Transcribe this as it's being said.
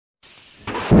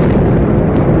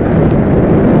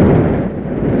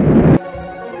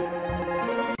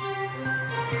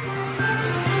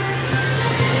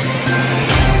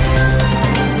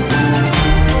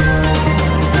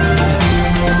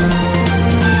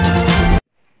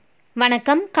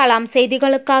வணக்கம். கலாம்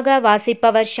செய்திகளுக்காக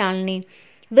வாசிப்பவர் ஷாலினி.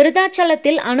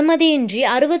 விருதாச்சலத்தில் அனுமதியின்றி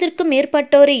 60க்கும்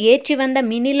மேற்பட்டோரை ஏற்றி வந்த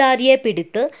மினி லாரியை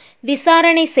பிடித்து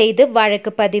விசாரணை செய்து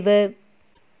வழக்கு பதிவு.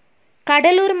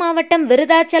 கடலூர் மாவட்டம்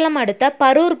விருதாச்சலம் அடுத்த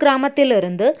பரூர்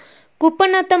கிராமத்திலிருந்து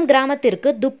குப்பநத்தம்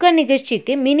கிராமத்திற்கு துக்க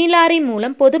நிகழ்ச்சிக்கு மினி லாரி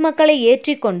மூலம் பொதுமக்களை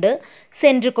ஏற்றி கொண்டு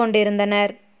சென்று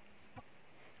கொண்டிருந்தனர்.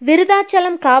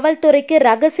 விருதாச்சலம் காவல்துறைக்கு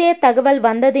ரகசிய தகவல்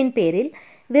வந்ததின் பேரில்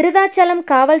விருதாச்சலம்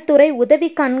காவல்துறை உதவி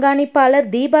கண்காணிப்பாளர்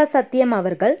தீபா சத்யம்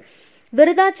அவர்கள்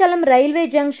விருதாச்சலம் ரயில்வே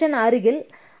ஜங்ஷன் அருகில்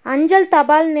அஞ்சல்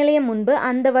தபால் நிலையம் முன்பு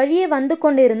அந்த வழியே வந்து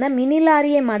கொண்டிருந்த மினி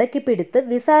லாரியை மடக்கி பிடித்து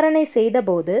விசாரணை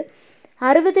செய்தபோது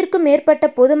 60க்கும்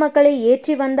மேற்பட்ட பொதுமக்களை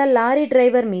ஏற்றி வந்த லாரி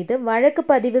டிரைவர் மீது வழக்கு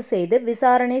பதிவு செய்து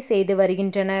விசாரணை செய்து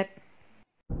வருகின்றனர்.